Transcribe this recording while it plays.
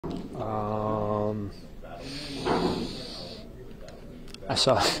I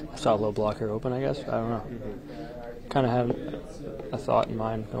saw a low blocker open, I guess. I don't know. Kind of had a thought in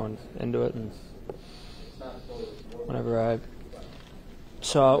mind going into it, and whenever I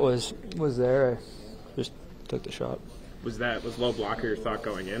saw it was there, I just took the shot. Was low blocker your thought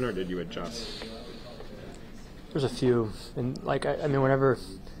going in, or did you adjust? There's a few, and I mean, whenever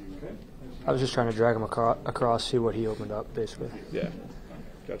I was just trying to drag him across, see what he opened up, basically. Yeah,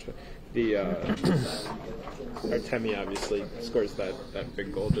 gotcha. The Artemi obviously scores that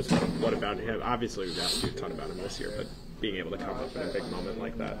big goal. Just what about him? Obviously, we've asked you a ton about him this year, but being able to come up in a big moment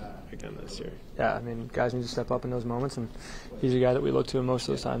like that again this year. Yeah, I mean, guys need to step up in those moments, and he's a guy that we look to most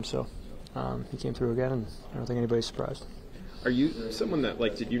of those times. So he came through again, and I don't think anybody's surprised. Are you someone that,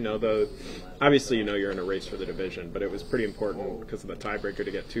 did you know, though, obviously you know you're in a race for the division, but it was pretty important because of the tiebreaker to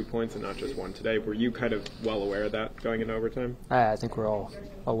get 2 points and not just one today. Were you kind of well aware of that going into overtime? I think we're all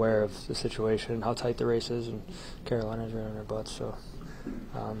aware of the situation, how tight the race is, and Carolina's right on their butts. So,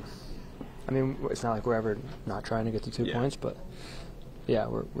 I mean, it's not like we're ever not trying to get the 2 points, but, yeah,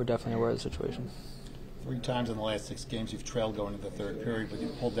 we're definitely aware of the situation. 3 times in the last 6 games you've trailed going into the third period, but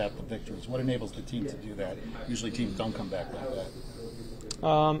you've pulled out the victories. What enables the team to do that? Usually teams don't come back like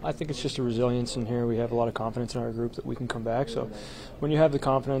that. I think it's just a resilience in here. We have a lot of confidence in our group that we can come back. So when you have the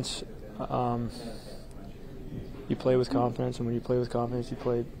confidence, you play with confidence, and when you play with confidence, you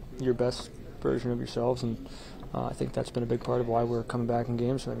play your best version of yourselves. And I think that's been a big part of why we're coming back in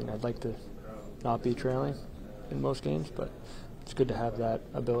games. I mean, I'd like to not be trailing in most games, but it's good to have that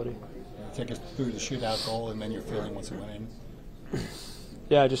ability. Take us through the shootout goal and then your feeling once it went in.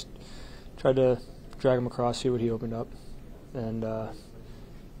 Yeah, I just tried to drag him across, see what he opened up, and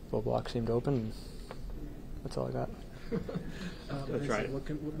low block seemed open, and that's all I got. Vincent,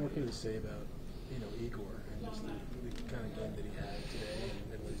 what more can you say about Igor and just the kind of game that he had today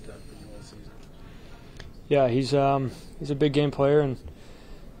and what he's done for you all season? Yeah, he's a big game player, and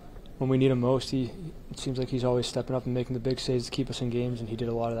when we need him most, it seems like he's always stepping up and making the big saves to keep us in games, and he did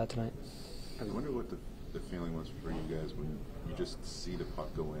a lot of that tonight. I wonder what the feeling was for you guys when you just see the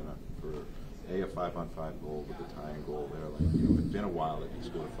puck go in for a 5-on-5 goal with a tying goal there. It's been a while that you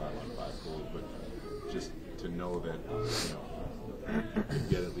scored a 5-on-5 goal, but just to know that you could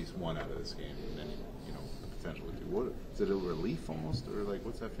get at least one out of this game, and then the potential to do. Is it a relief almost, or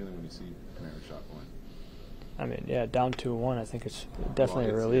what's that feeling when you see Kamara's shot going? I mean, yeah, down 2-1, I think it's definitely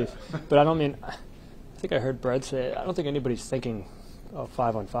a relief. Yeah. But I think I heard Brad say, I don't think anybody's thinking,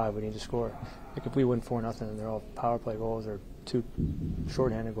 5-on-5, we need to score. If we win 4-0 and they're all power play goals or 2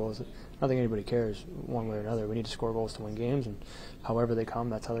 shorthanded goals, I don't think anybody cares one way or another. We need to score goals to win games, and however they come,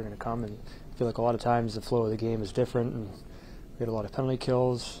 that's how they're going to come. And I feel like a lot of times the flow of the game is different, and we get a lot of penalty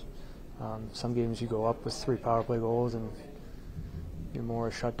kills. Some games you go up with 3 power play goals, and you're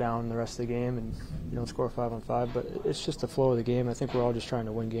more shut down the rest of the game, and you don't score 5-on-5. But it's just the flow of the game. I think we're all just trying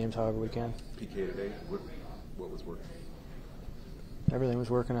to win games however we can. PK today, what was working? Everything was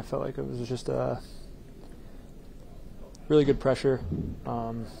working. I felt like it was just really good pressure,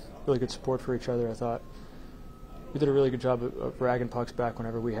 really good support for each other. I thought we did a really good job of dragging pucks back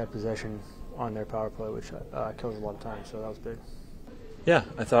whenever we had possession on their power play, which kills a lot of time, so that was big. Yeah,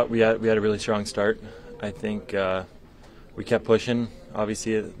 I thought we had a really strong start. I think we kept pushing.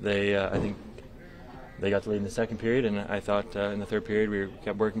 Obviously, I think they got the lead in the second period, and I thought in the third period we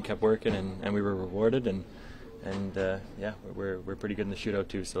kept working, and we were rewarded. And yeah, we're pretty good in the shootout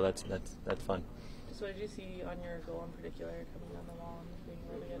too, so that's fun. So what did you see on your goal in particular, coming down the wall and being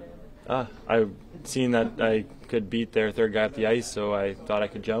able to get it in? I seen that I could beat their third guy up the ice, so I thought I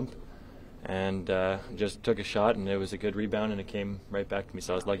could jump, and just took a shot, and it was a good rebound, and it came right back to me.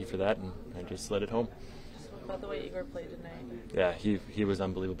 So I was lucky for that, and I just slid it home. About the way Igor played tonight. Yeah, he was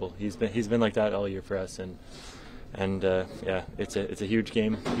unbelievable. He's been like that all year for us, and yeah, it's a huge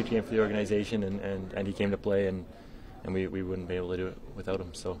game for the organization, and he came to play, and we wouldn't be able to do it without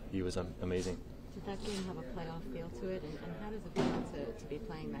him. So he was amazing. Did that game have a playoff feel to it, and how does it feel to be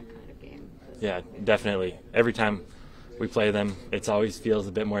playing that kind of game? Yeah, definitely. Every time we play them, it always feels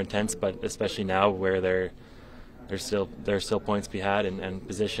a bit more intense, but especially now where there's still points to be had and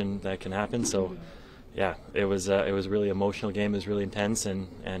position that can happen. So yeah, it was a really emotional game. It was really intense,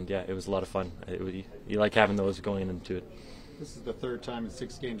 and yeah, it was a lot of fun. You like having those going into it. This is the third time in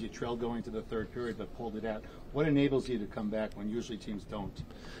 6 games you trailed going to the third period but pulled it out. What enables you to come back when usually teams don't?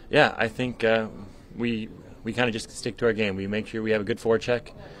 Yeah, I think we kind of just stick to our game. We make sure we have a good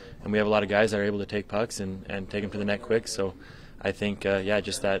forecheck, and we have a lot of guys that are able to take pucks and take them to the net quick. So I think, yeah,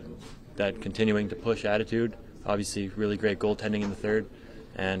 just that continuing to push attitude. Obviously, really great goaltending in the third.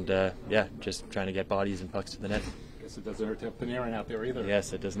 And, yeah, just trying to get bodies and pucks to the net. guess it doesn't hurt to have Panarin out there either.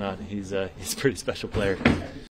 Yes, it does not. He's a pretty special player.